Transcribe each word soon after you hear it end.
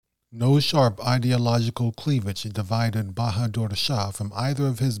No sharp ideological cleavage divided Bahadur Shah from either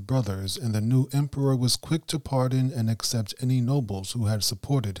of his brothers, and the new emperor was quick to pardon and accept any nobles who had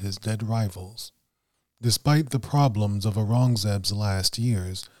supported his dead rivals. Despite the problems of Aurangzeb's last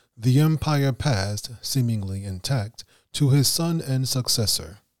years, the empire passed, seemingly intact, to his son and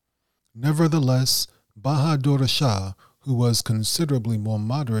successor. Nevertheless, Bahadur Shah, who was considerably more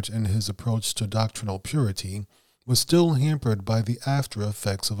moderate in his approach to doctrinal purity, was still hampered by the after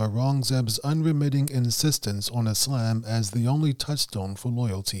effects of Aurangzeb's unremitting insistence on Islam as the only touchstone for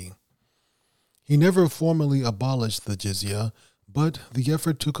loyalty. He never formally abolished the jizya, but the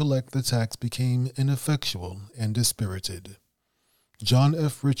effort to collect the tax became ineffectual and dispirited. John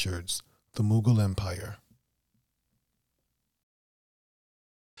F. Richards, The Mughal Empire.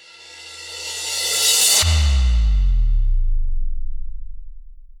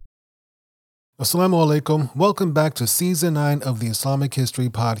 Assalamu alaikum. Welcome back to Season 9 of the Islamic History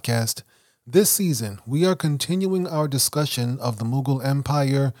Podcast. This season, we are continuing our discussion of the Mughal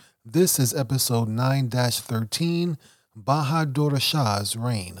Empire. This is episode 9-13, Bahadur Shah's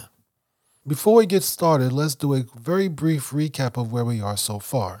Reign. Before we get started, let's do a very brief recap of where we are so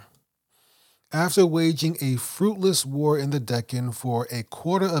far. After waging a fruitless war in the Deccan for a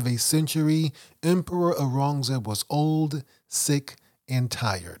quarter of a century, Emperor Aurangzeb was old, sick, and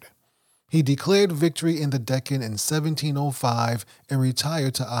tired. He declared victory in the Deccan in 1705 and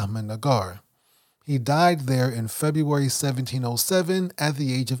retired to Ahmednagar. He died there in February 1707 at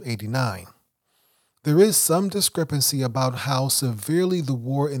the age of 89. There is some discrepancy about how severely the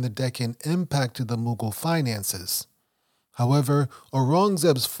war in the Deccan impacted the Mughal finances. However,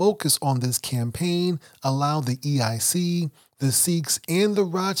 Aurangzeb's focus on this campaign allowed the EIC, the Sikhs, and the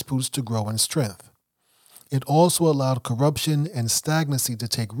Rajputs to grow in strength. It also allowed corruption and stagnancy to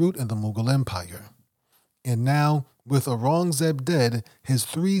take root in the Mughal Empire. And now, with Aurangzeb dead, his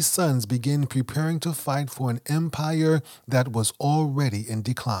three sons begin preparing to fight for an empire that was already in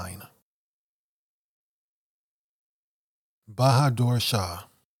decline. Bahadur Shah.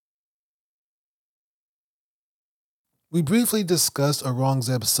 We briefly discussed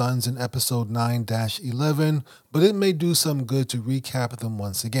Aurangzeb's sons in episode 9-11, but it may do some good to recap them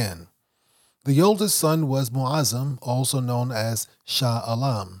once again. The oldest son was Muazzam, also known as Shah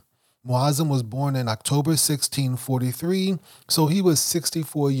Alam. Muazzam was born in October 1643, so he was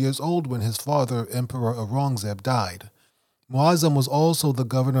 64 years old when his father, Emperor Aurangzeb, died. Muazzam was also the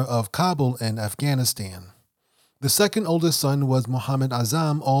governor of Kabul in Afghanistan. The second oldest son was Muhammad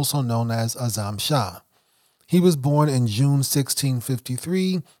Azam, also known as Azam Shah. He was born in June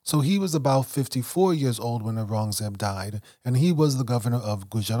 1653, so he was about 54 years old when Aurangzeb died, and he was the governor of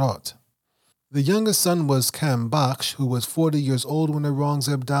Gujarat. The youngest son was Kam Baksh, who was 40 years old when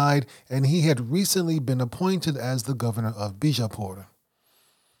Aurangzeb died, and he had recently been appointed as the governor of Bijapur.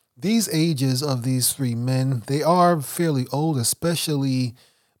 These ages of these three men, they are fairly old, especially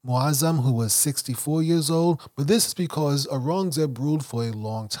Muazzam, who was 64 years old, but this is because Aurangzeb ruled for a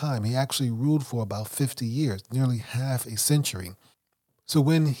long time. He actually ruled for about 50 years, nearly half a century. So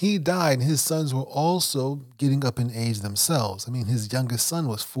when he died, his sons were also getting up in age themselves. His youngest son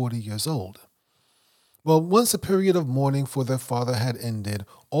was 40 years old. Well, once the period of mourning for their father had ended,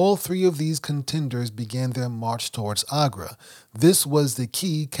 all three of these contenders began their march towards Agra. This was the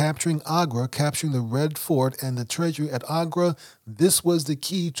key, capturing Agra, capturing the Red Fort and the treasury at Agra. This was the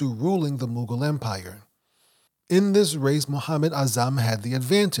key to ruling the Mughal Empire. In this race, Muhammad Azam had the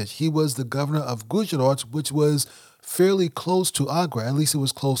advantage. He was the governor of Gujarat, which was fairly close to Agra. At least it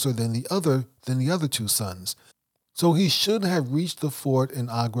was closer than the other two sons. So he should have reached the fort in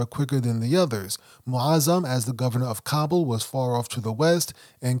Agra quicker than the others. Muazzam, as the governor of Kabul, was far off to the west,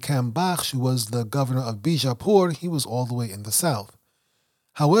 and Kam Baksh, who was the governor of Bijapur, he was all the way in the south.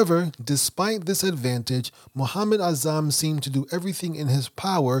 However, despite this advantage, Muhammad Azam seemed to do everything in his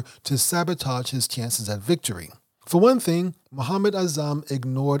power to sabotage his chances at victory. For one thing, Muhammad Azam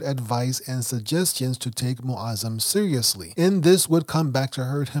ignored advice and suggestions to take Muazzam seriously, and this would come back to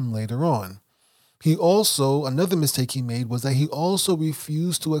hurt him later on. Another mistake he made was that he also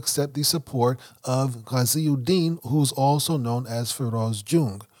refused to accept the support of Ghaziuddin, who's also known as Feroz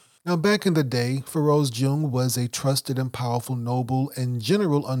Jung. Now, back in the day, Feroz Jung was a trusted and powerful noble and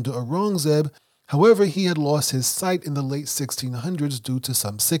general under Aurangzeb. However, he had lost his sight in the late 1600s due to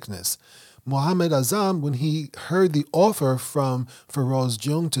some sickness. Muhammad Azam, when he heard the offer from Feroz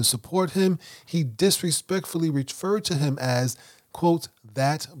Jung to support him, he disrespectfully referred to him as, quote,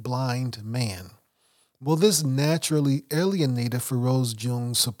 that blind man. Well, this naturally alienated Feroz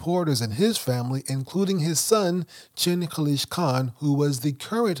Jung's supporters and his family, including his son, Chin Khalish Khan, who was the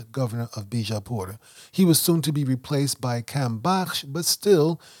current governor of Bijapur. He was soon to be replaced by Kam Baksh, but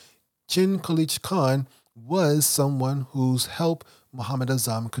still, Chin Khalid Khan was someone whose help Muhammad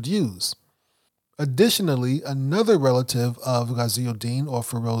Azam could use. Additionally, another relative of Ghaziuddin or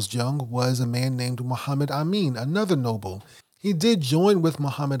Feroz Jung was a man named Muhammad Amin, another noble. He did join with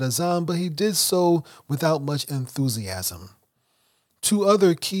Muhammad Azam, but he did so without much enthusiasm. Two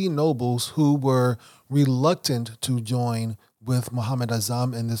other key nobles who were reluctant to join with Muhammad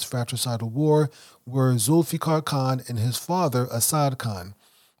Azam in this fratricidal war were Zulfikar Khan and his father Asad Khan.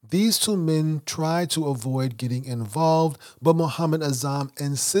 These two men tried to avoid getting involved, but Muhammad Azam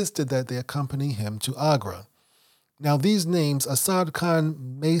insisted that they accompany him to Agra. Now, these names, Asad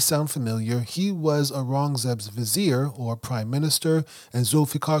Khan may sound familiar. He was Aurangzeb's vizier or prime minister, and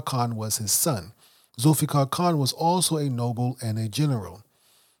Zulfikar Khan was his son. Zulfikar Khan was also a noble and a general.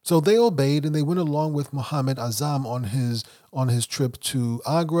 So they obeyed and they went along with Muhammad Azam on his trip to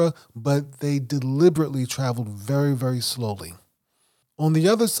Agra, but they deliberately traveled very, very slowly. On the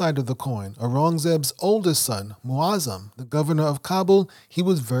other side of the coin, Aurangzeb's oldest son, Muazzam, the governor of Kabul, he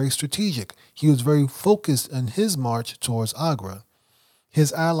was very strategic. He was very focused in his march towards Agra.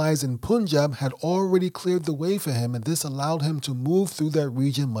 His allies in Punjab had already cleared the way for him, and this allowed him to move through that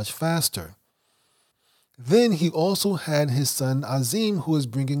region much faster. Then he also had his son Azim, who was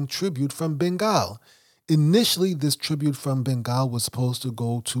bringing tribute from Bengal. Initially, this tribute from Bengal was supposed to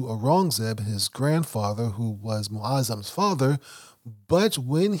go to Aurangzeb, his grandfather, who was Muazzam's father, but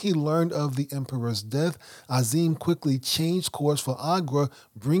when he learned of the emperor's death, Azim quickly changed course for Agra,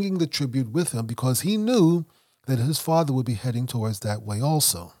 bringing the tribute with him because he knew that his father would be heading towards that way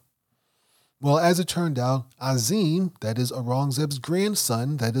also. Well, as it turned out, Azim, that is Aurangzeb's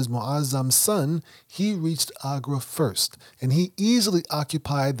grandson, that is Muazzam's son, he reached Agra first, and he easily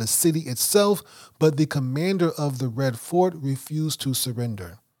occupied the city itself, but the commander of the Red Fort refused to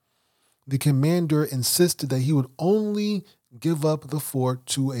surrender. The commander insisted that he would only give up the fort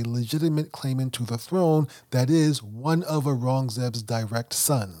to a legitimate claimant to the throne, that is, one of Aurangzeb's direct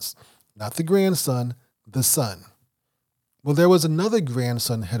sons. Not the grandson, the son. Well, there was another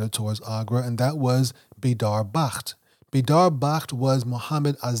grandson headed towards Agra, and that was Bidar Bakht. Bidar Bakht was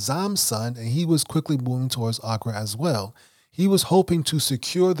Muhammad Azam's son, and he was quickly moving towards Agra as well. He was hoping to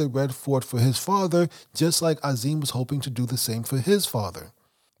secure the Red Fort for his father, just like Azim was hoping to do the same for his father.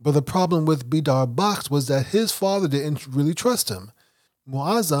 But the problem with Bidar Bakht was that his father didn't really trust him.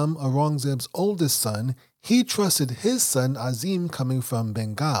 Muazzam, Aurangzeb's oldest son, he trusted his son Azim coming from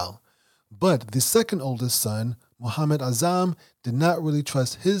Bengal. But the second oldest son, Muhammad Azam, did not really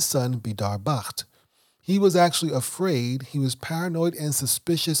trust his son Bidar Bakht. He was actually afraid, he was paranoid and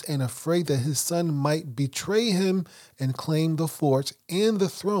suspicious and afraid that his son might betray him and claim the fort and the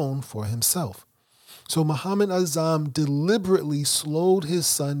throne for himself. So Muhammad Azam deliberately slowed his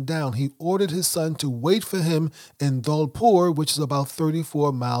son down. He ordered his son to wait for him in Dholpur, which is about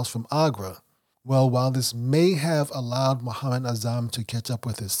 34 miles from Agra. Well, while this may have allowed Muhammad Azam to catch up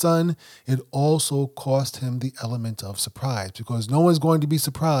with his son, it also cost him the element of surprise, because no one's going to be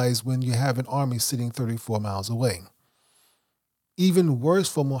surprised when you have an army sitting 34 miles away. Even worse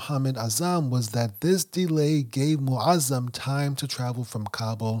for Muhammad Azam was that this delay gave Muazzam time to travel from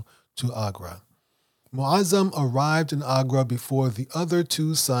Kabul to Agra. Muazzam arrived in Agra before the other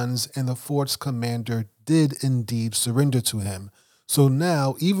two sons, and the fort's commander did indeed surrender to him. So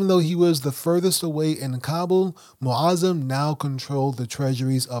now, even though he was the furthest away in Kabul, Muazzam now controlled the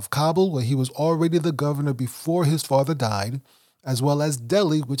treasuries of Kabul, where he was already the governor before his father died, as well as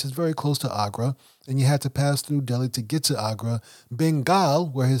Delhi, which is very close to Agra, and you had to pass through Delhi to get to Agra, Bengal,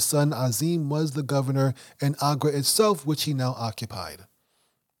 where his son Azim was the governor, and Agra itself, which he now occupied.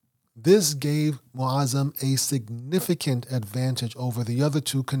 This gave Muazzam a significant advantage over the other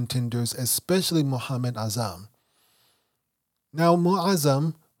two contenders, especially Muhammad Azam. Now,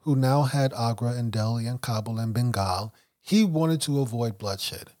 Muazzam, who now had Agra and Delhi and Kabul and Bengal, he wanted to avoid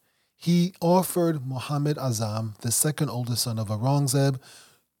bloodshed. He offered Muhammad Azam, the second oldest son of Aurangzeb,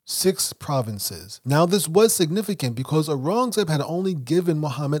 6 provinces. Now, this was significant because Aurangzeb had only given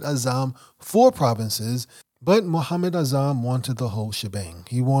Muhammad Azam 4 provinces, but Muhammad Azam wanted the whole shebang.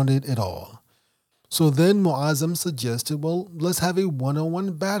 He wanted it all. So then Muazzam suggested, well, let's have a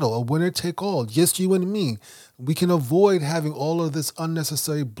one-on-one battle, a winner-take-all, just you and me. We can avoid having all of this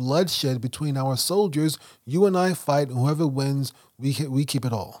unnecessary bloodshed between our soldiers. You and I fight, and whoever wins, we keep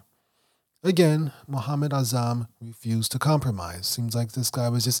it all. Again, Muhammad Azam refused to compromise. Seems like this guy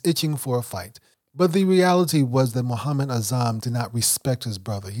was just itching for a fight. But the reality was that Muhammad Azam did not respect his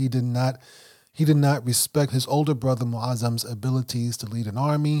brother. He did not respect his older brother Muazzam's abilities to lead an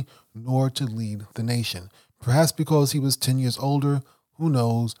army, nor to lead the nation. Perhaps because he was 10 years older, who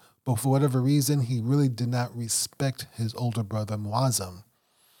knows, but for whatever reason, he really did not respect his older brother Muazzam.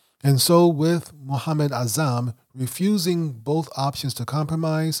 And so, with Muhammad Azam refusing both options to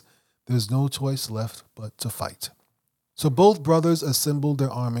compromise, there's no choice left but to fight. So both brothers assembled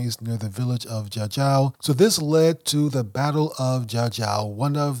their armies near the village of Jajau. So this led to the Battle of Jajau,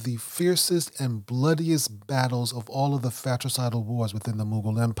 one of the fiercest and bloodiest battles of all of the fratricidal wars within the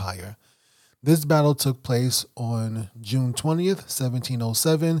Mughal Empire. This battle took place on June 20th,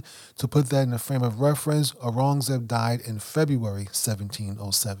 1707. To put that in a frame of reference, Aurangzeb died in February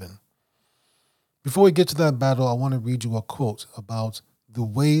 1707. Before we get to that battle, I want to read you a quote about the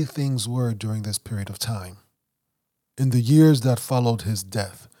way things were during this period of time. In the years that followed his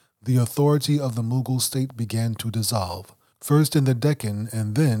death, the authority of the Mughal state began to dissolve, first in the Deccan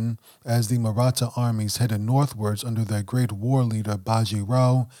and then, as the Maratha armies headed northwards under their great war leader Baji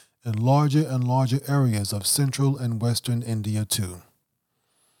Rao, in larger and larger areas of central and western India too.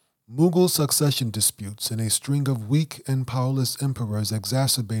 Mughal succession disputes and a string of weak and powerless emperors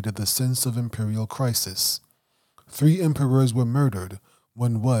exacerbated the sense of imperial crisis. 3 emperors were murdered.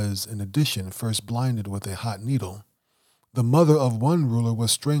 One was, in addition, first blinded with a hot needle. The mother of one ruler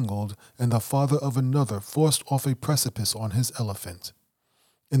was strangled, and the father of another forced off a precipice on his elephant.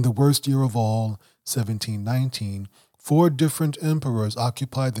 In the worst year of all, 1719, 4 different emperors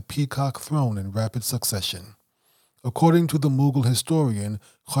occupied the peacock throne in rapid succession. According to the Mughal historian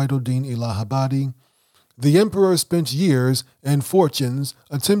Khairuddin Ilahabadi, the emperor spent years and fortunes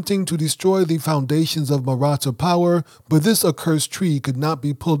attempting to destroy the foundations of Maratha power, but this accursed tree could not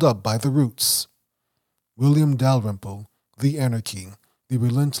be pulled up by the roots. William Dalrymple, The Anarchy, The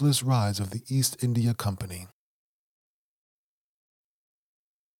Relentless Rise of the East India Company.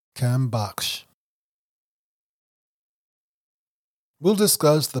 Kam Baksh. We'll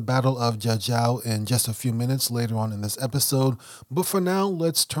discuss the Battle of Jajau in just a few minutes later on in this episode, but for now,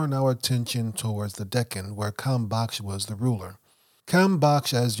 let's turn our attention towards the Deccan, where Kam Baksh was the ruler. Kam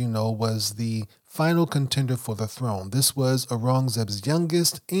Baksh, as you know, was the final contender for the throne. This was Aurangzeb's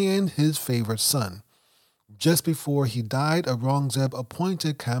youngest and his favorite son. Just before he died, Aurangzeb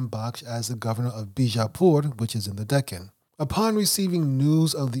appointed Kam Baksh as the governor of Bijapur, which is in the Deccan. Upon receiving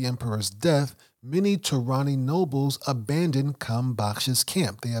news of the emperor's death, many Turani nobles abandoned Kam Baksh's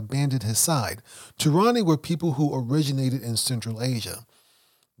camp. They abandoned his side. Turani were people who originated in Central Asia.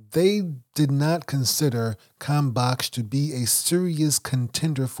 They did not consider Kam Baksh to be a serious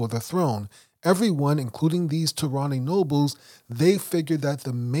contender for the throne. Everyone, including these Turani nobles, they figured that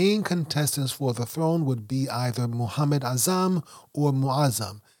the main contestants for the throne would be either Muhammad Azam or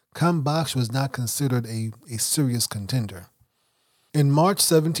Muazzam. Kam Baksh was not considered a serious contender. In March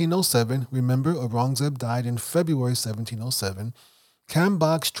 1707, remember Aurangzeb died in February 1707, Kam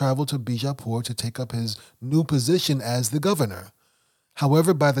Baksh traveled to Bijapur to take up his new position as the governor.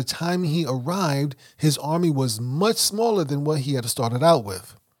 However, by the time he arrived, his army was much smaller than what he had started out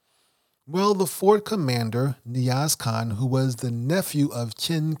with. Well, the fort commander, Niyaz Khan, who was the nephew of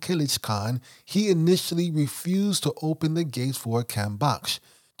Chin Kilich Khan, he initially refused to open the gates for Kam Baksh.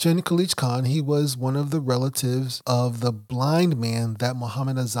 Chin Kilich Khan, he was one of the relatives of the blind man that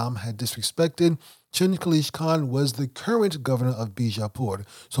Muhammad Azam had disrespected. Chin Kilich Khan was the current governor of Bijapur.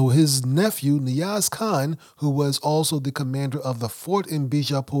 So his nephew, Niyaz Khan, who was also the commander of the fort in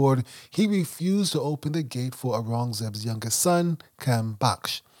Bijapur, he refused to open the gate for Aurangzeb's youngest son, Kam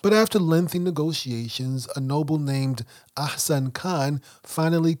Baksh. But after lengthy negotiations, a noble named Ahsan Khan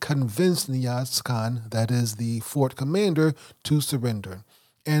finally convinced Niyaz Khan, that is the fort commander, to surrender.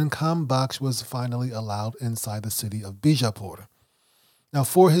 And Kam Baksh was finally allowed inside the city of Bijapur. Now,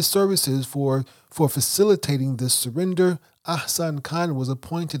 for his services for facilitating this surrender, Ahsan Khan was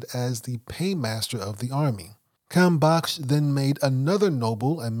appointed as the paymaster of the army. Kam Baksh then made another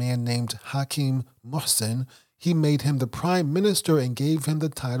noble, a man named Hakim Muhsin. He made him the prime minister and gave him the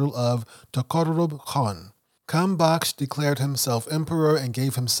title of Taqarrub Khan. Kam Baksh declared himself emperor and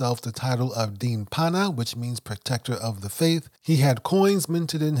gave himself the title of Din Pana, which means protector of the faith. He had coins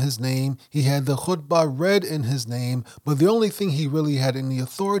minted in his name. He had the khutbah read in his name, but the only thing he really had any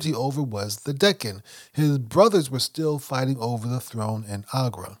authority over was the Deccan. His brothers were still fighting over the throne in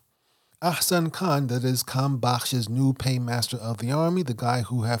Agra. Ahsan Khan, that is Kam Baksh's new paymaster of the army, the guy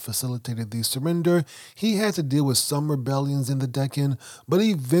who had facilitated the surrender, he had to deal with some rebellions in the Deccan, but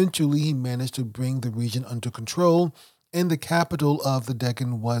eventually he managed to bring the region under control, and the capital of the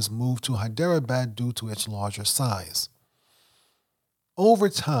Deccan was moved to Hyderabad due to its larger size. Over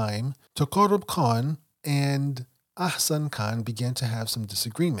time, Taqarrub Khan and Ahsan Khan began to have some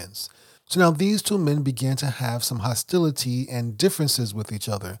disagreements. So now these two men began to have some hostility and differences with each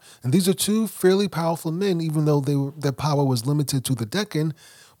other. And these are two fairly powerful men, even though their power was limited to the Deccan.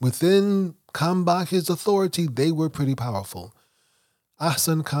 Within Kam Baksh's authority, they were pretty powerful.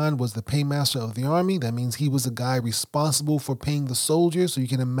 Ahsan Khan was the paymaster of the army. That means he was the guy responsible for paying the soldiers, so you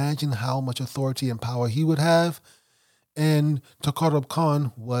can imagine how much authority and power he would have. And Taqarrub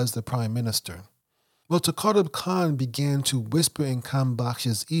Khan was the prime minister. Well, Taqarrub Khan began to whisper in Khan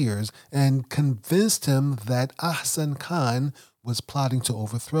Bakhsh's ears and convinced him that Ahsan Khan was plotting to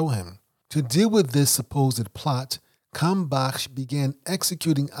overthrow him. To deal with this supposed plot, Khan Bakhsh began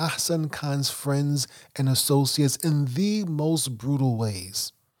executing Ahsan Khan's friends and associates in the most brutal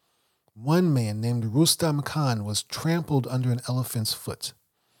ways. One man named Rustam Khan was trampled under an elephant's foot.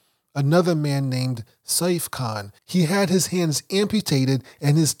 Another man named Saif Khan, he had his hands amputated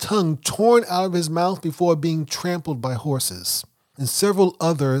and his tongue torn out of his mouth before being trampled by horses. And several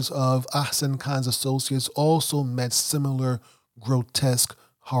others of Ahsan Khan's associates also met similar grotesque,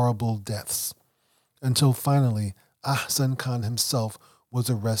 horrible deaths. Until finally, Ahsan Khan himself was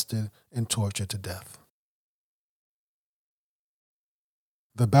arrested and tortured to death.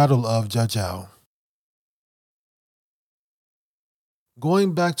 The Battle of Jajau.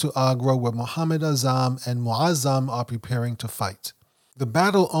 Going back to Agra, where Muhammad Azam and Muazzam are preparing to fight. The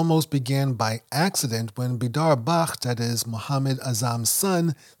battle almost began by accident when Bahadur Shah, that is Muhammad Azam's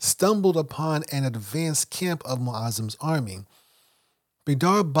son, stumbled upon an advanced camp of Muazzam's army.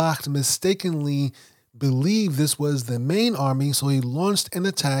 Bahadur Shah mistakenly believed this was the main army, so he launched an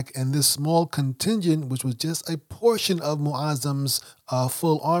attack, and this small contingent, which was just a portion of Muazzam's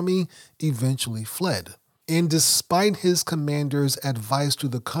full army, eventually fled. And despite his commander's advice to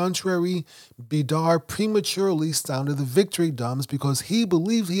the contrary, Bahadur prematurely sounded the victory drums because he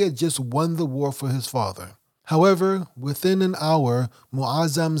believed he had just won the war for his father. However, within an hour,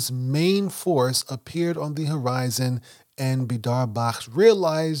 Muazzam's main force appeared on the horizon, and Bahadur Shah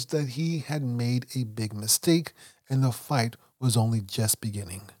realized that he had made a big mistake and the fight was only just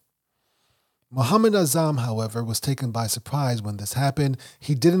beginning. Muhammad Azam, however, was taken by surprise when this happened.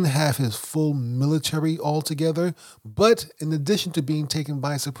 He didn't have his full military altogether, but in addition to being taken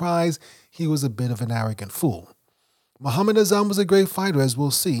by surprise, he was a bit of an arrogant fool. Muhammad Azam was a great fighter, as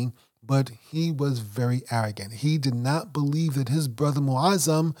we'll see, but he was very arrogant. He did not believe that his brother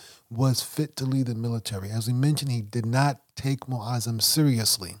Muazzam was fit to lead the military. As we mentioned, he did not take Muazzam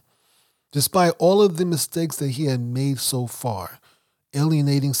seriously. Despite all of the mistakes that he had made so far,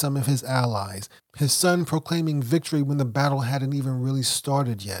 alienating some of his allies, his son proclaiming victory when the battle hadn't even really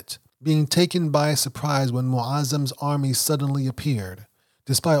started yet, being taken by surprise when Muazzam's army suddenly appeared.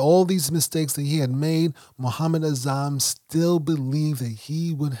 Despite all these mistakes that he had made, Muhammad Azam still believed that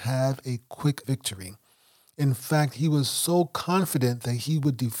he would have a quick victory. In fact, he was so confident that he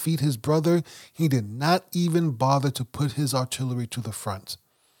would defeat his brother, he did not even bother to put his artillery to the front.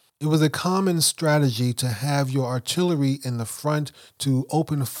 It was a common strategy to have your artillery in the front to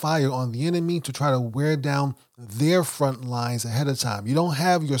open fire on the enemy to try to wear down their front lines ahead of time. You don't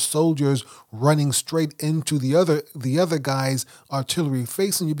have your soldiers running straight into the other guy's artillery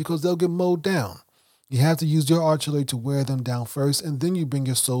facing you because they'll get mowed down. You have to use your artillery to wear them down first, and then you bring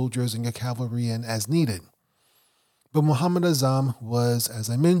your soldiers and your cavalry in as needed. But Muhammad Azam was, as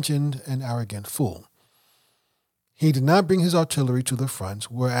I mentioned, an arrogant fool. He did not bring his artillery to the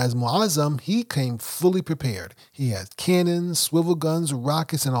front, whereas Muazzam, he came fully prepared. He had cannons, swivel guns,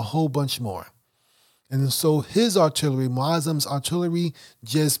 rockets, and a whole bunch more. And so his artillery, Muazzam's artillery,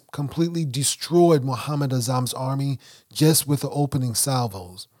 just completely destroyed Muhammad Azam's army just with the opening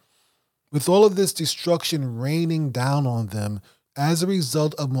salvos. With all of this destruction raining down on them, as a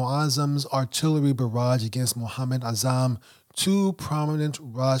result of Muazzam's artillery barrage against Muhammad Azam, 2 prominent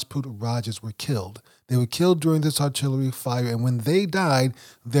Rajput Rajas were killed. They were killed during this artillery fire, and when they died,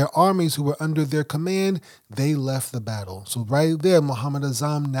 their armies who were under their command, they left the battle. So right there, Muhammad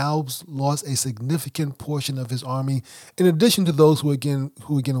Azam now lost a significant portion of his army, in addition to those who again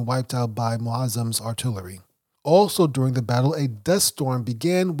wiped out by Muazzam's artillery. Also during the battle, a dust storm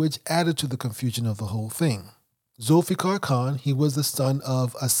began, which added to the confusion of the whole thing. Zulfikar Khan, he was the son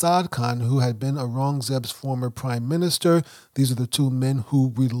of Asad Khan, who had been Aurangzeb's former prime minister. These are the 2 men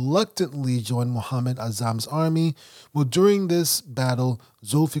who reluctantly joined Muhammad Azam's army. Well, during this battle,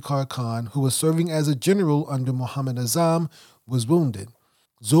 Zulfikar Khan, who was serving as a general under Muhammad Azam, was wounded.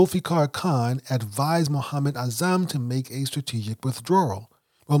 Zulfikar Khan advised Muhammad Azam to make a strategic withdrawal.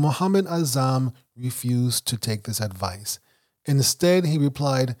 Well, Muhammad Azam refused to take this advice. Instead, he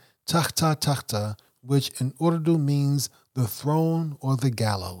replied, "Takhta, takhta," which in Urdu means the throne or the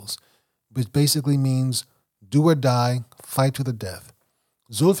gallows, which basically means do or die, fight to the death.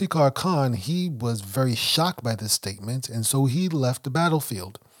 Zulfikar Khan, he was very shocked by this statement, and so he left the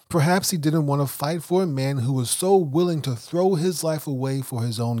battlefield. Perhaps he didn't want to fight for a man who was so willing to throw his life away for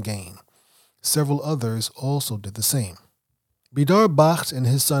his own gain. Several others also did the same. Bidar Bakht and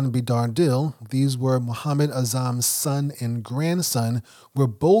his son Bidar Dil, these were Muhammad Azam's son and grandson, were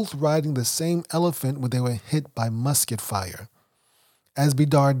both riding the same elephant when they were hit by musket fire. As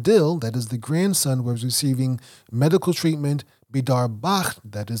Bidar Dil, that is the grandson, was receiving medical treatment, Bidar Bakht,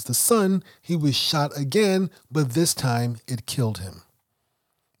 that is the son, he was shot again, but this time it killed him.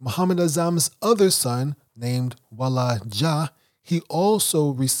 Muhammad Azam's other son, named Wala Jah, he also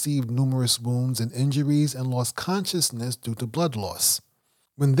received numerous wounds and injuries and lost consciousness due to blood loss.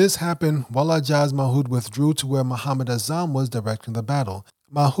 When this happened, Wala Jah's Mahud withdrew to where Muhammad Azam was directing the battle.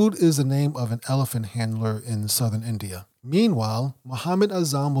 Mahud is the name of an elephant handler in southern India. Meanwhile, Muhammad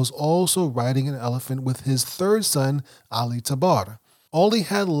Azam was also riding an elephant with his third son, Ali Tabar. All he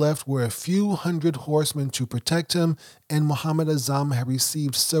had left were a few hundred horsemen to protect him, and Muhammad Azam had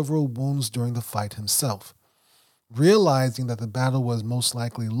received several wounds during the fight himself. Realizing that the battle was most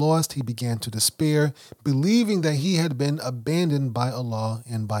likely lost, he began to despair, believing that he had been abandoned by Allah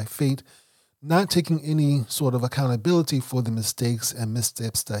and by fate, not taking any sort of accountability for the mistakes and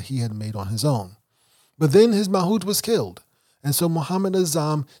missteps that he had made on his own. But then his Mahud was killed, and so Muhammad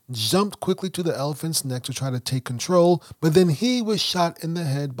Azam jumped quickly to the elephant's neck to try to take control, but then he was shot in the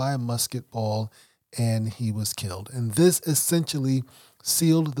head by a musket ball, and he was killed. And this essentially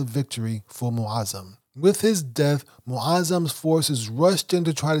sealed the victory for Muazzam. With his death, Muazzam's forces rushed in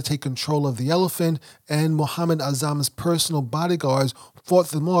to try to take control of the elephant, and Muhammad Azam's personal bodyguards fought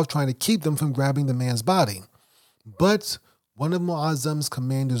them off, trying to keep them from grabbing the man's body. But one of Muazzam's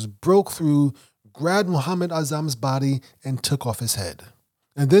commanders broke through, grabbed Muhammad Azam's body, and took off his head.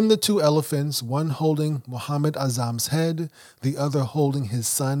 And then the two elephants, one holding Muhammad Azam's head, the other holding his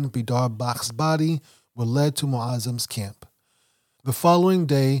son Bidar Bakht's body, were led to Muazzam's camp. The following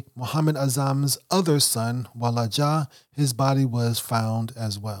day, Muhammad Azam's other son, Wala Jah, his body was found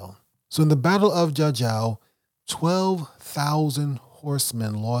as well. So in the Battle of Jajau, 12,000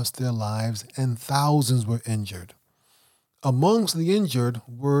 horsemen lost their lives and thousands were injured. Amongst the injured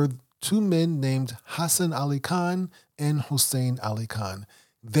were two men named Hassan Ali Khan and Hussein Ali Khan.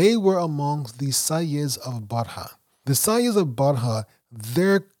 They were amongst the Sayyids of Barha. The Sayyids of Barha,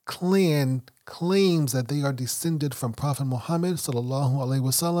 their clan claims that they are descended from Prophet Muhammad sallallahu alaihi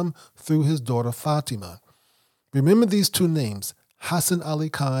wasallam through his daughter Fatima. Remember these two names, Hassan Ali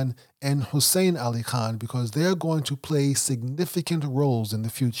Khan and Hussein Ali Khan, because they are going to play significant roles in the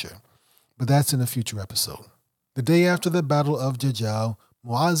future. But that's in a future episode. The day after the Battle of Jajau,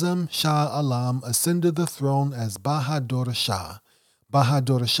 Muazzam Shah Alam ascended the throne as Bahadur Shah.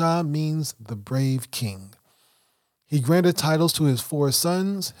 Bahadur Shah means the brave king. He granted titles to his four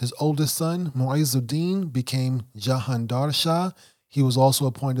sons. His oldest son, Mu'izzuddin, became Jahandar Shah. He was also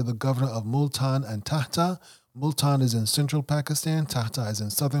appointed the governor of Multan and Tahta. Multan is in central Pakistan. Tahta is in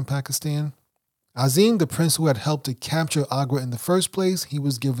southern Pakistan. Azim, the prince who had helped to capture Agra in the first place, he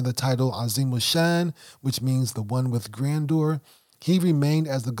was given the title Azim Shan, which means the one with grandeur. He remained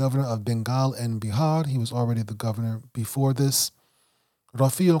as the governor of Bengal and Bihar. He was already the governor before this.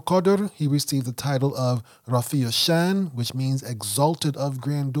 Rafi al-Qadr, he received the title of Rafi al-Shan, which means exalted of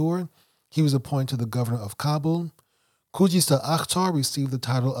grandeur. He was appointed the governor of Kabul. Kujisa Akhtar received the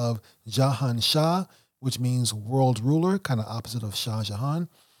title of Jahan Shah, which means world ruler, kind of opposite of Shah Jahan.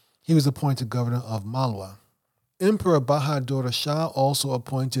 He was appointed governor of Malwa. Emperor Bahadur Shah also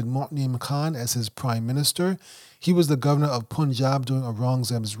appointed Mu'nim Khan as his prime minister. He was the governor of Punjab during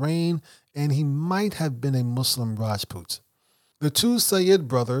Aurangzeb's reign, and he might have been a Muslim Rajput. The two Sayyid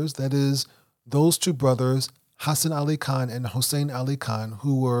brothers, that is, those two brothers, Hassan Ali Khan and Hussein Ali Khan,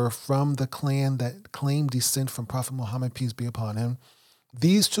 who were from the clan that claimed descent from Prophet Muhammad, peace be upon him,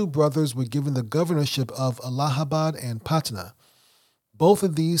 these two brothers were given the governorship of Allahabad and Patna. Both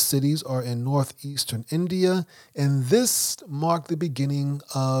of these cities are in northeastern India, and this marked the beginning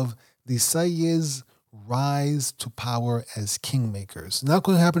of the Sayyids' rise to power as kingmakers. Not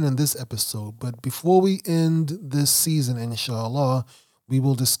going to happen in this episode, but before we end this season, inshallah, we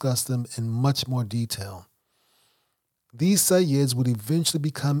will discuss them in much more detail. These Sayyids would eventually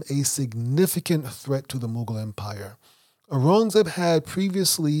become a significant threat to the Mughal Empire. Aurangzeb had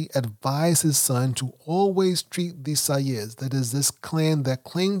previously advised his son to always treat the Sayyids, that is, this clan that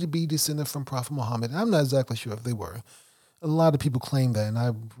claimed to be descended from Prophet Muhammad. I'm not exactly sure if they were. A lot of people claim that, and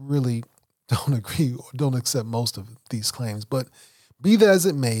I really don't agree or don't accept most of these claims. But be that as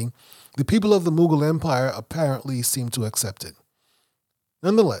it may, the people of the Mughal Empire apparently seem to accept it.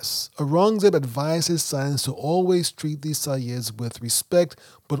 Nonetheless, Aurangzeb advised his sons to always treat these Sayyids with respect,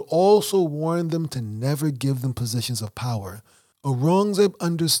 but also warned them to never give them positions of power. Aurangzeb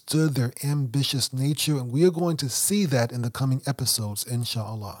understood their ambitious nature, and we are going to see that in the coming episodes,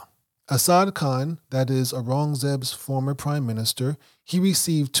 inshallah. Asad Khan, that is Aurangzeb's former prime minister, he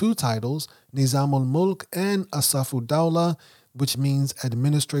received two titles, Nizamul Mulk and Asafud Dawla, which means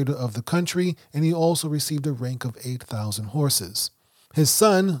administrator of the country, and he also received a rank of 8,000 horses. His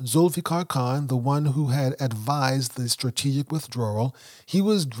son, Zulfikar Khan, the one who had advised the strategic withdrawal, he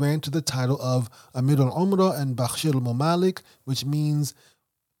was granted the title of Amir al-Umra and Bakhshir al-Mamalik, which means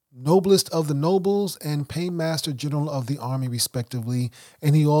noblest of the nobles and paymaster general of the army, respectively,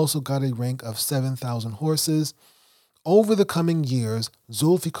 and he also got a rank of 7,000 horses. Over the coming years,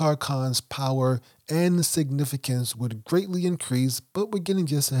 Zulfikar Khan's power and significance would greatly increase, but we're getting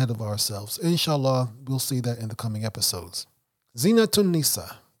just ahead of ourselves. Inshallah, we'll see that in the coming episodes. Zinatun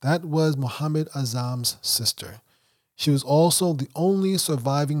Nisa, that was Muhammad Azam's sister. She was also the only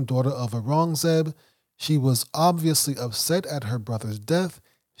surviving daughter of Aurangzeb. She was obviously upset at her brother's death.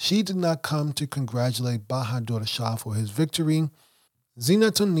 She did not come to congratulate Bahadur Shah for his victory.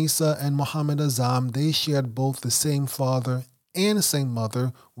 Zinatun Nisa and Muhammad Azam, they shared both the same father and same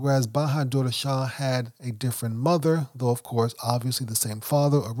mother, whereas Bahadur Shah had a different mother, though of course obviously the same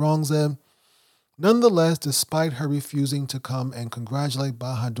father, Aurangzeb. Nonetheless, despite her refusing to come and congratulate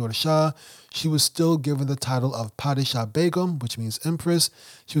Bahadur Shah, she was still given the title of Padishah Begum, which means empress.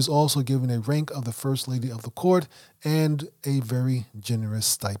 She was also given a rank of the first lady of the court and a very generous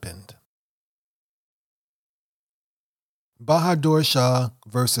stipend. Bahadur Shah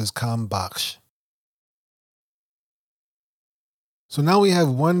versus Kam Baksh. So now we have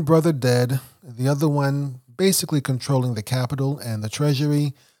one brother dead, the other one basically controlling the capital and the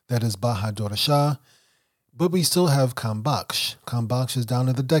treasury, that is Bahadur Shah, but we still have Kam Baksh. Kam Baksh is down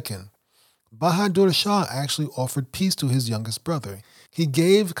in the Deccan. Bahadur Shah actually offered peace to his youngest brother. He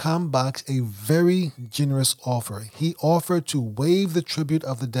gave Kam Baksh a very generous offer. He offered to waive the tribute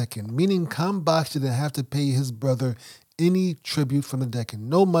of the Deccan, meaning Kam Baksh didn't have to pay his brother any tribute from the Deccan.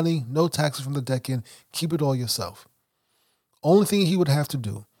 No money, no taxes from the Deccan. Keep it all yourself. Only thing he would have to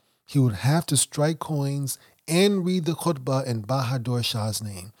do, he would have to strike coins and read the khutbah in Bahadur Shah's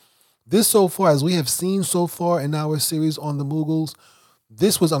name. This so far, as we have seen so far in our series on the Mughals,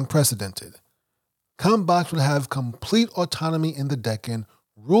 this was unprecedented. Kam Baksh would have complete autonomy in the Deccan,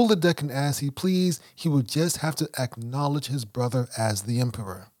 rule the Deccan as he pleased. He would just have to acknowledge his brother as the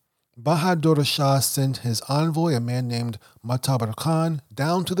emperor. Bahadur Shah sent his envoy, a man named Matabar Khan,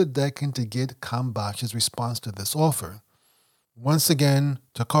 down to the Deccan to get Kam Baksh's response to this offer. Once again,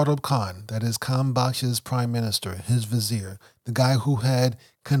 Taqarrub Khan, that is Kam Baksh's prime minister, his vizier, the guy who had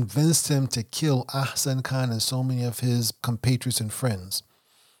convinced him to kill Ahsan Khan and so many of his compatriots and friends.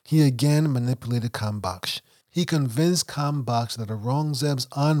 He again manipulated Kam Baksh. He convinced Kam Baksh that Aurangzeb's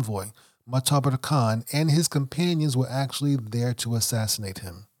envoy, Matabar Khan, and his companions were actually there to assassinate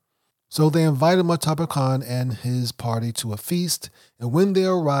him. So they invited Matabar Khan and his party to a feast, and when they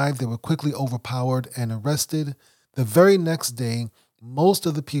arrived, they were quickly overpowered and arrested. The very next day, most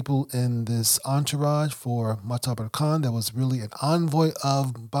of the people in this entourage for Matabar Khan, that was really an envoy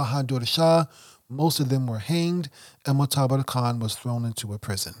of Bahadur Shah, most of them were hanged, and Matabar Khan was thrown into a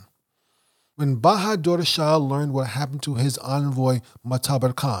prison. When Bahadur Shah learned what happened to his envoy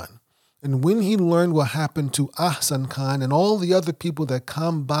Matabar Khan, and when he learned what happened to Ahsan Khan and all the other people that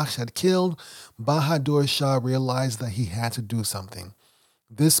Kam Baksh had killed, Bahadur Shah realized that he had to do something.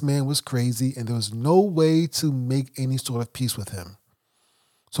 This man was crazy, and there was no way to make any sort of peace with him.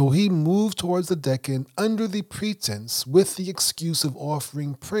 So he moved towards the Deccan under the pretense, with the excuse of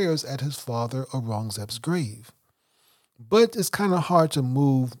offering prayers at his father Aurangzeb's grave. But it's kind of hard to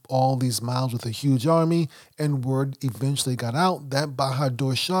move all these miles with a huge army, and word eventually got out that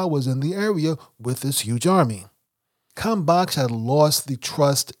Bahadur Shah was in the area with this huge army. Kam Baksh had lost the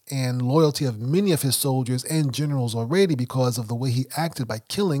trust and loyalty of many of his soldiers and generals already because of the way he acted by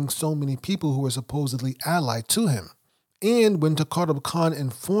killing so many people who were supposedly allied to him. And when Taqarrub Khan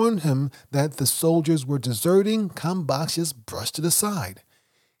informed him that the soldiers were deserting, Kam Baksh just brushed it aside.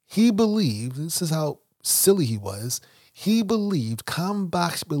 He believed, this is how silly he was, Kam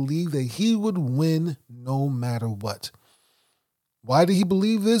Baksh believed that he would win no matter what. Why did he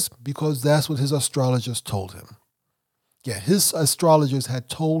believe this? Because that's what his astrologers told him. Yeah, his astrologers had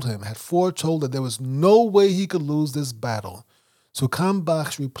foretold that there was no way he could lose this battle. So Kam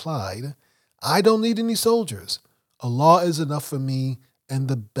Baksh replied, I don't need any soldiers. Allah is enough for me, and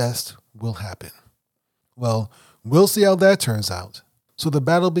the best will happen. Well, we'll see how that turns out. So the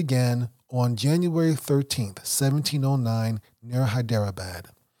battle began on January 13th, 1709, near Hyderabad.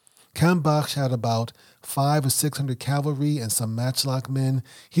 Kam Baksh had about 500 or 600 cavalry and some matchlock men.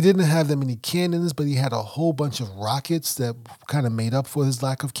 He didn't have that many cannons, but he had a whole bunch of rockets that kind of made up for his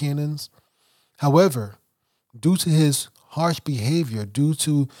lack of cannons. However, due to his harsh behavior due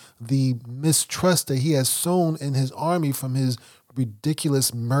to the mistrust that he has sown in his army from his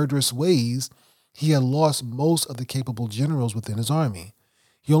ridiculous murderous ways, he had lost most of the capable generals within his army.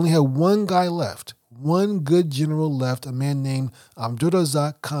 He only had one guy left, one good general left, a man named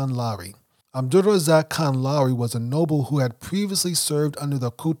Abdurrazak Khan Lari. Abdurrazak Khan Lari was a noble who had previously served under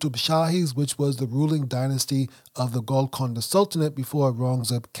the Qutb Shahis, which was the ruling dynasty of the Golconda Sultanate before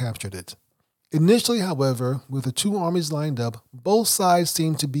Aurangzeb captured it. Initially, however, with the two armies lined up, both sides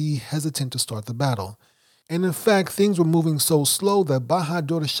seemed to be hesitant to start the battle. And in fact, things were moving so slow that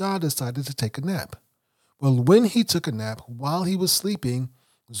Bahadur Shah decided to take a nap. Well, when he took a nap, while he was sleeping,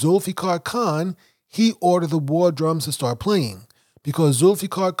 Zulfikar Khan, he ordered the war drums to start playing because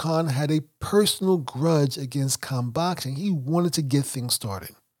Zulfikar Khan had a personal grudge against Khan Baksh and he wanted to get things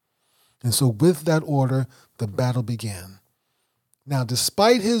started. And so with that order, the battle began. Now,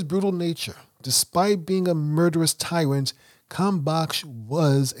 despite his brutal nature, despite being a murderous tyrant, Khan Baksh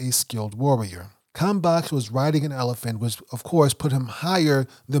was a skilled warrior. Khan Baksh was riding an elephant, which of course put him higher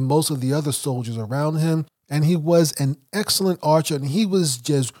than most of the other soldiers around him. And he was an excellent archer, and he was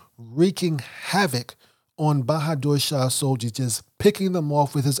just wreaking havoc on Bahadur Shah's soldiers, just picking them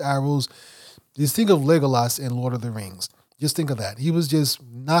off with his arrows. Just think of Legolas in Lord of the Rings. Just think of that. He was just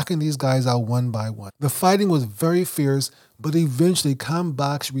knocking these guys out one by one. The fighting was very fierce, but eventually Khan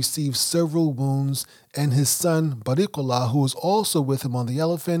Baksh received several wounds, and his son Bariqullah, who was also with him on the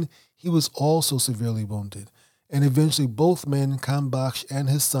elephant, he was also severely wounded. And eventually both men, Khan Baksh and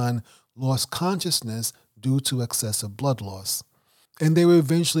his son, lost consciousness due to excessive blood loss. And they were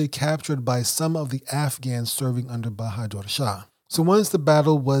eventually captured by some of the Afghans serving under Bahadur Shah. So once the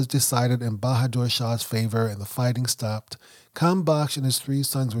battle was decided in Bahadur Shah's favor and the fighting stopped, Khan Baksh and his three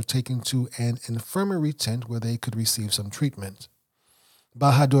sons were taken to an infirmary tent where they could receive some treatment.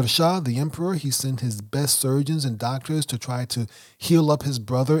 Bahadur Shah, the emperor, he sent his best surgeons and doctors to try to heal up his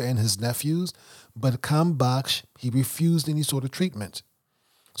brother and his nephews, but Khan Baksh, he refused any sort of treatment.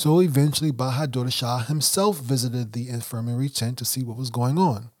 So eventually Bahadur Shah himself visited the infirmary tent to see what was going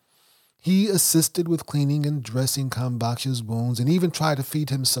on. He assisted with cleaning and dressing Khan Baksh's wounds and even tried to feed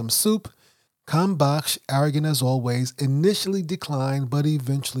him some soup. Khan Baksh, arrogant as always, initially declined, but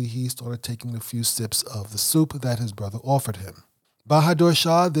eventually he started taking a few sips of the soup that his brother offered him. Bahadur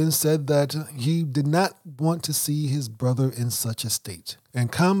Shah then said that he did not want to see his brother in such a state.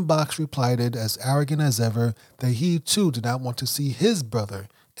 And Khan Baksh replied as arrogant as ever that he too did not want to see his brother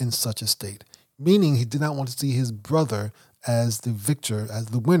in such a state, meaning he did not want to see his brother as the victor, as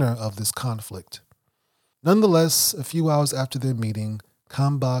the winner of this conflict. Nonetheless, a few hours after their meeting,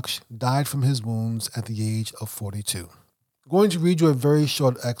 Khan Baksh died from his wounds at the age of 42. I'm going to read you a very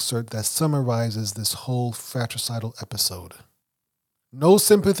short excerpt that summarizes this whole fratricidal episode. No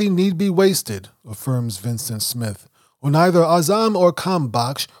sympathy need be wasted, affirms Vincent Smith, on either Azam or Khan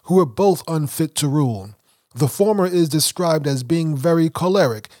Baksh, who are both unfit to rule. The former is described as being very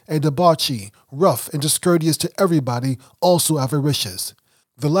choleric, a debauchee, rough and discourteous to everybody, also avaricious.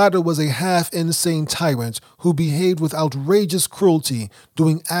 The latter was a half-insane tyrant who behaved with outrageous cruelty,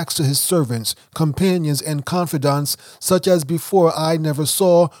 doing acts to his servants, companions, and confidants, such as before I never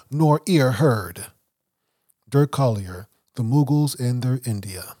saw nor ear heard. Dirk Collier, The Mughals and Their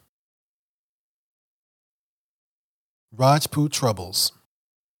India. Rajput Troubles.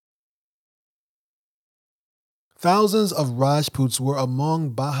 Thousands of Rajputs were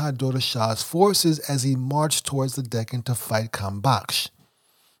among Bahadur Shah's forces as he marched towards the Deccan to fight Khan Baksh.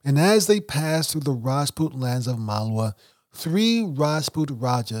 And as they passed through the Rajput lands of Malwa, 3 Rajput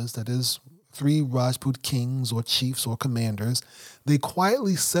Rajas, that is, 3 Rajput kings or chiefs or commanders, they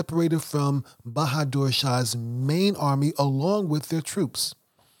quietly separated from Bahadur Shah's main army along with their troops.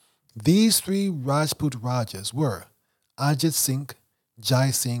 These 3 Rajput Rajas were Ajit Singh,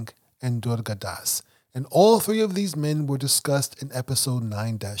 Jai Singh, and Durga Das, and all 3 of these men were discussed in episode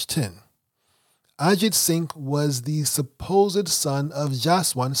 9-10. Ajit Singh was the supposed son of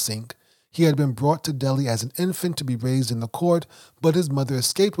Jaswant Singh. He had been brought to Delhi as an infant to be raised in the court, but his mother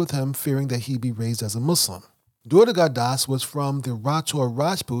escaped with him, fearing that he be raised as a Muslim. Durga Das was from the Rathore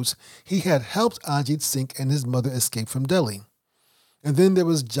Rajputs. He had helped Ajit Singh and his mother escape from Delhi. And then there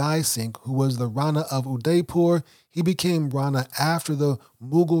was Jai Singh, who was the Rana of Udaipur. He became Rana after the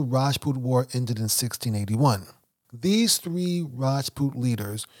Mughal-Rajput War ended in 1681. These 3 Rajput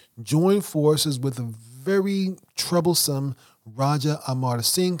leaders joined forces with a very troublesome Raja Amar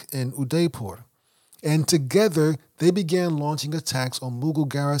Singh in Udaipur, and together they began launching attacks on Mughal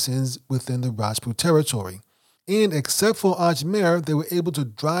garrisons within the Rajput territory. And except for Ajmer, they were able to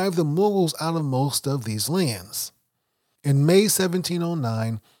drive the Mughals out of most of these lands. In May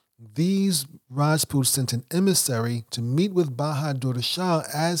 1709, These Rajputs sent an emissary to meet with Bahadur Shah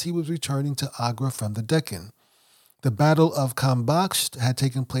as he was returning to Agra from the Deccan. The Battle of Kambaksht had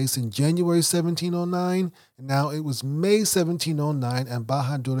taken place in January 1709, and now it was May 1709, and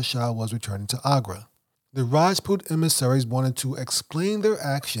Bahadur Shah was returning to Agra. The Rajput emissaries wanted to explain their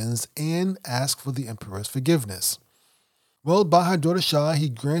actions and ask for the emperor's forgiveness. Well, Bahadur Shah, he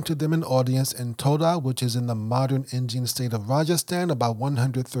granted them an audience in Toda, which is in the modern Indian state of Rajasthan, about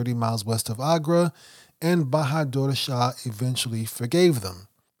 130 miles west of Agra, and Bahadur Shah eventually forgave them.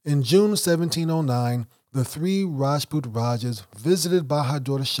 In June 1709, the three Rajput Rajas visited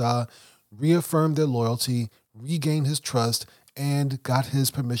Bahadur Shah, reaffirmed their loyalty, regained his trust, and got his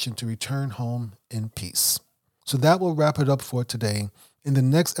permission to return home in peace. So that will wrap it up for today. In the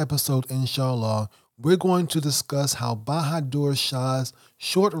next episode, inshallah, we're going to discuss how Bahadur Shah's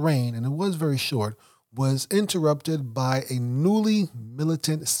short reign, and it was very short, was interrupted by a newly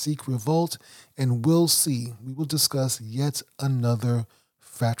militant Sikh revolt, and we will discuss yet another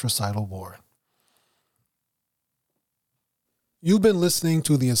fratricidal war. You've been listening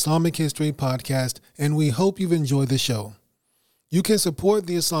to the Islamic History Podcast, and we hope you've enjoyed the show. You can support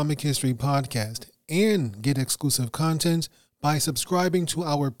the Islamic History Podcast and get exclusive content by subscribing to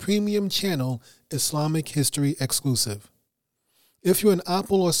our premium channel, Islamic History Exclusive. If you're an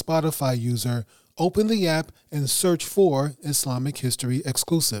Apple or Spotify user, open the app and search for Islamic History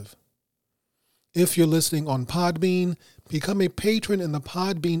Exclusive. If you're listening on Podbean, become a patron in the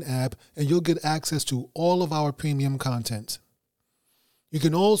Podbean app and you'll get access to all of our premium content. You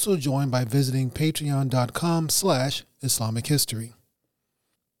can also join by visiting patreon.com/Islamic History.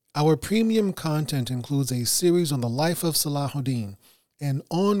 Our premium content includes a series on the life of Salahuddin, an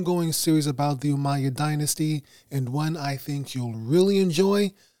ongoing series about the Umayyad dynasty, and one I think you'll really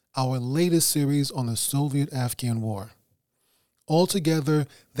enjoy, our latest series on the Soviet-Afghan War. Altogether,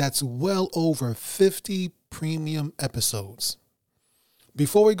 that's well over 50 premium episodes.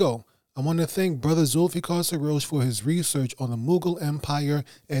 Before we go, I want to thank Brother Zulfikar Sarosh for his research on the Mughal Empire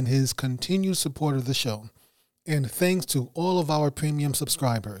and his continued support of the show. And thanks to all of our premium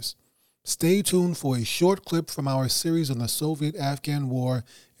subscribers. Stay tuned for a short clip from our series on the Soviet-Afghan War.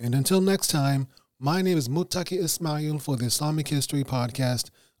 And until next time, my name is Muttaqi Ismail for the Islamic History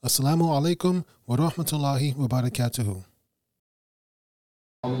Podcast. Assalamu alaikum wa rahmatullahi wa barakatuhu.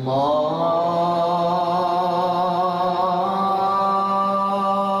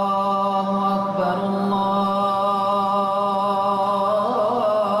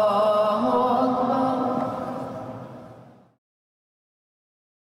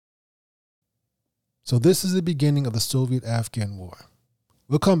 So this is the beginning of the Soviet-Afghan War.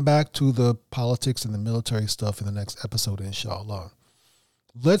 We'll come back to the politics and the military stuff in the next episode, inshallah.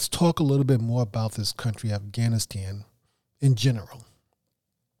 Let's talk a little bit more about this country, Afghanistan, in general,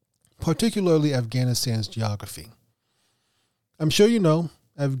 particularly Afghanistan's geography. I'm sure you know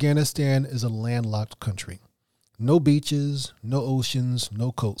Afghanistan is a landlocked country. No beaches, no oceans,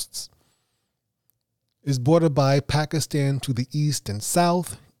 no coasts. It's bordered by Pakistan to the east and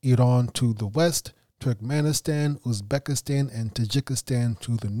south, Iran to the west, Turkmenistan, Uzbekistan, and Tajikistan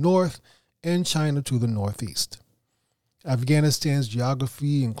to the north, and China to the northeast. Afghanistan's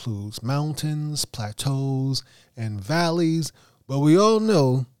geography includes mountains, plateaus, and valleys, but we all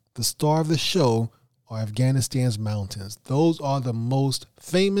know the star of the show are Afghanistan's mountains. Those are the most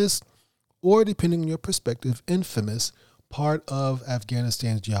famous, or depending on your perspective, infamous part of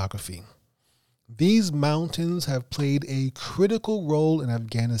Afghanistan's geography. These mountains have played a critical role in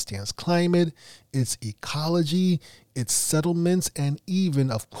Afghanistan's climate, its ecology, its settlements, and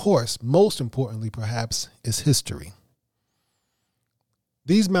even, of course, most importantly perhaps, its history.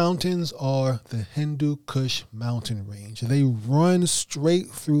 These mountains are the Hindu Kush mountain range. They run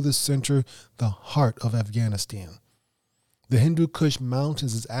straight through the center, the heart of Afghanistan. The Hindu Kush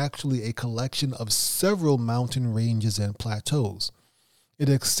mountains is actually a collection of several mountain ranges and plateaus. It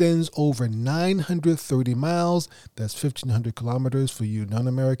extends over 930 miles, that's 1,500 kilometers for you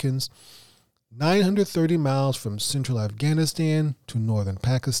non-Americans, 930 miles from central Afghanistan to northern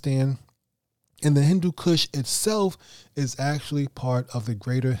Pakistan. And the Hindu Kush itself is actually part of the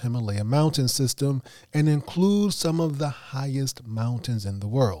Greater Himalaya mountain system and includes some of the highest mountains in the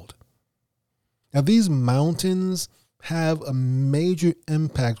world. Now, these mountains have a major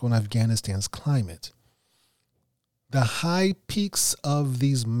impact on Afghanistan's climate. The high peaks of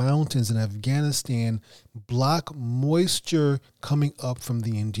these mountains in Afghanistan block moisture coming up from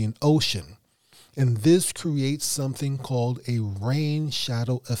the Indian Ocean, and this creates something called a rain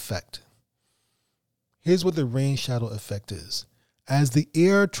shadow effect. Here's what the rain shadow effect is. As the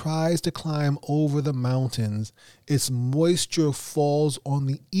air tries to climb over the mountains, its moisture falls on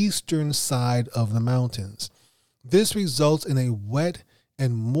the eastern side of the mountains. This results in a wet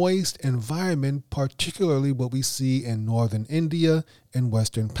and moist environment, particularly what we see in northern India and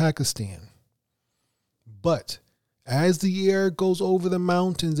western Pakistan. But as the air goes over the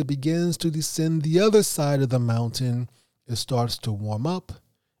mountains, it begins to descend the other side of the mountain. It starts to warm up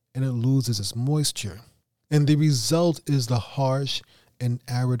and it loses its moisture. And the result is the harsh and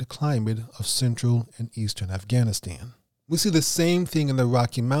arid climate of central and eastern Afghanistan. We see the same thing in the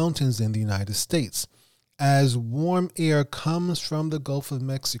Rocky Mountains in the United States. As warm air comes from the Gulf of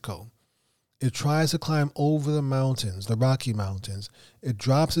Mexico, it tries to climb over the mountains, the Rocky Mountains. It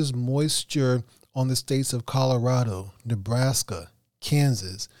drops its moisture on the states of Colorado, Nebraska,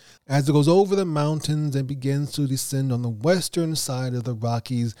 Kansas. As it goes over the mountains and begins to descend on the western side of the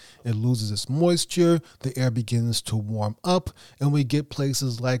Rockies, it loses its moisture, the air begins to warm up, and we get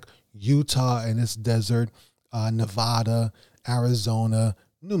places like Utah and its desert, Nevada, Arizona,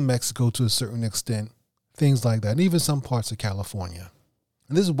 New Mexico to a certain extent, things like that, and even some parts of California.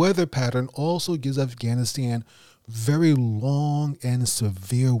 And this weather pattern also gives Afghanistan very long and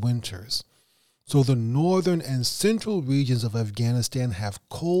severe winters. So the northern and central regions of Afghanistan have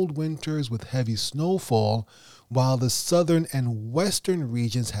cold winters with heavy snowfall, while the southern and western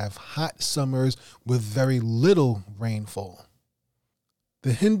regions have hot summers with very little rainfall.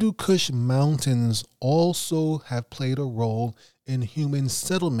 The Hindu Kush Mountains also have played a role in human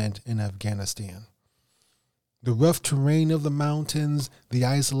settlement in Afghanistan. The rough terrain of the mountains, the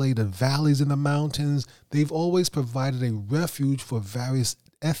isolated valleys in the mountains, they've always provided a refuge for various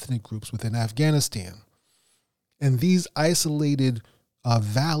ethnic groups within Afghanistan. And these isolated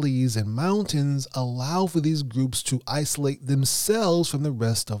valleys and mountains allow for these groups to isolate themselves from the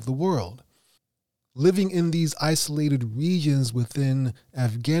rest of the world. Living in these isolated regions within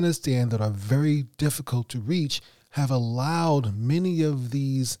Afghanistan that are very difficult to reach have allowed many of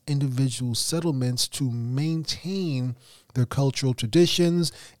these individual settlements to maintain their cultural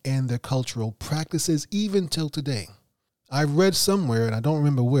traditions and their cultural practices even till today. I read somewhere, and I don't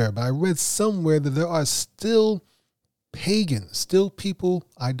remember where, but I read somewhere that there are still pagans, still people,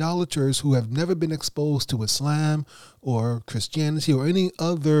 idolaters who have never been exposed to Islam or Christianity or any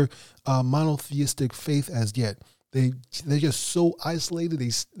other monotheistic faith as yet. They're just so isolated.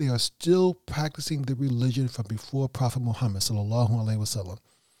 They are still practicing the religion from before Prophet Muhammad sallallahu alaihi wasallam.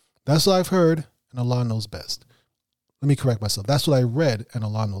 That's what I've heard, and Allah knows best. Let me correct myself. That's what I read, and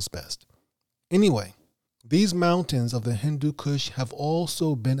Allah knows best. Anyway, these mountains of the Hindu Kush have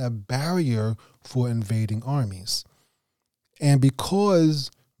also been a barrier for invading armies. And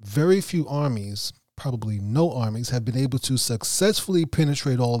because very few armies, probably no armies, have been able to successfully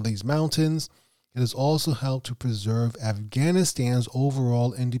penetrate all of these mountains, it has also helped to preserve Afghanistan's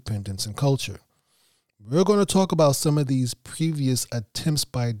overall independence and culture. We're going to talk about some of these previous attempts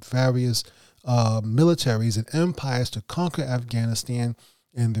by various militaries and empires to conquer Afghanistan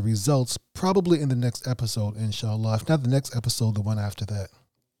and the results probably in the next episode, inshallah. If not the next episode, the one after that.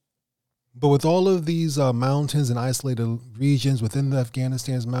 But with all of these mountains and isolated regions within the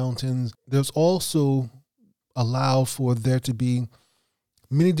Afghanistan's mountains, there's also allowed for there to be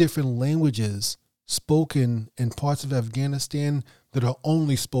many different languages spoken in parts of Afghanistan that are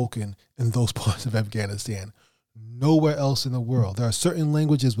only spoken in those parts of Afghanistan. Nowhere else in the world. There are certain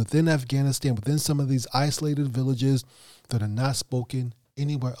languages within Afghanistan, within some of these isolated villages, that are not spoken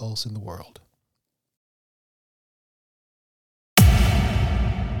anywhere else in the world.